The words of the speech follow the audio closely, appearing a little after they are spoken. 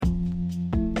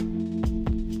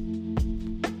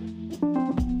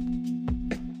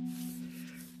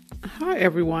Hi,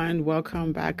 everyone.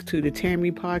 Welcome back to the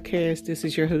Tammy Podcast. This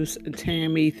is your host,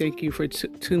 Tammy. Thank you for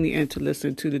tuning in to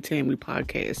listen to the Tammy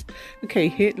Podcast. Okay,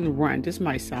 hit and run. This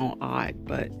might sound odd,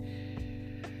 but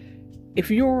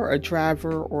if you're a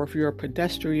driver or if you're a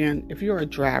pedestrian, if you're a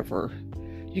driver,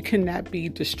 you cannot be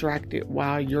distracted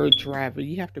while you're driving.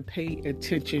 You have to pay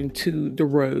attention to the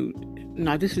road.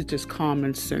 Now, this is just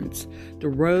common sense. The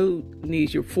road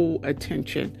needs your full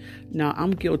attention. Now,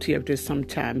 I'm guilty of this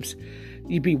sometimes.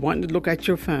 You be wanting to look at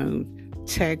your phone,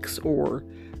 text, or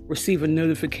receive a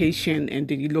notification, and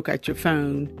then you look at your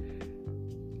phone.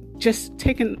 Just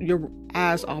taking your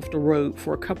eyes off the road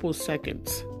for a couple of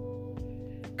seconds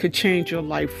could change your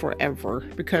life forever,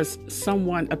 because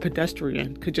a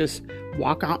pedestrian, could just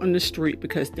walk out on the street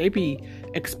because they be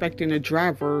expecting a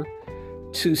driver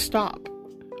to stop.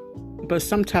 But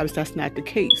sometimes that's not the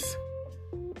case.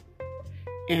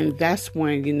 And that's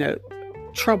when,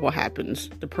 trouble happens.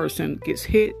 The person gets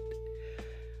hit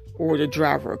or the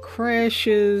driver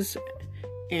crashes.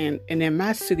 And in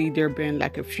my city, there have been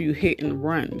like a few hit and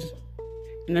runs.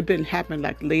 And it's been happening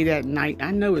like late at night.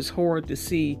 I know it's hard to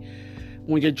see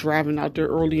when you're driving out there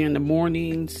early in the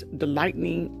mornings. The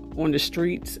lightning on the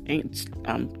streets ain't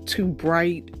too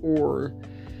bright, or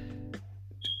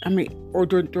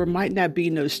there might not be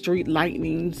no street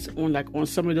lightnings on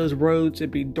some of those roads.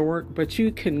 It'd be dark, but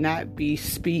you cannot be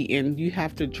speeding. You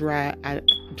have to drive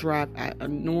at a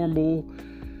normal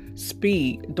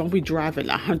speed. Don't be driving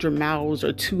 100 miles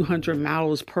or 200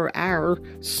 miles per hour.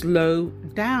 Slow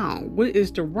down. What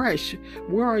is the rush?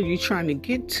 Where are you trying to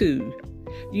get to?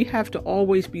 You have to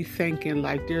always be thinking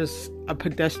like there's a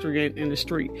pedestrian in the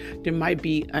street. There might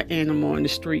be an animal in the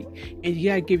street. And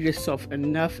you gotta give yourself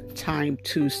enough time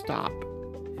to stop.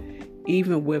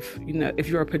 Even with, if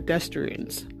you're a pedestrian,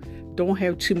 don't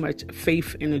have too much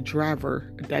faith in the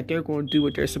driver that they're going to do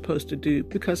what they're supposed to do,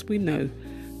 because we know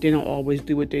they don't always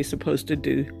do what they're supposed to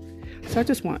do. So I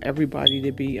just want everybody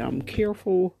to be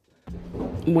careful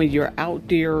when you're out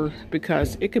there,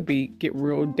 because it could get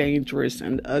real dangerous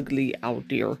and ugly out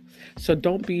there. So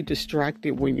don't be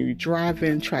distracted when you're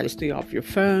driving. Try to stay off your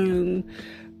phone.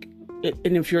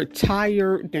 And if you're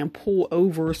tired, then pull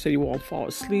over so you won't fall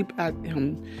asleep at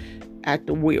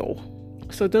the wheel.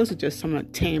 So those are just some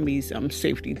of Tammy's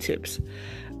safety tips.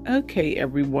 Okay,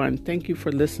 everyone. Thank you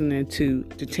for listening to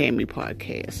the Tammy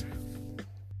Podcast.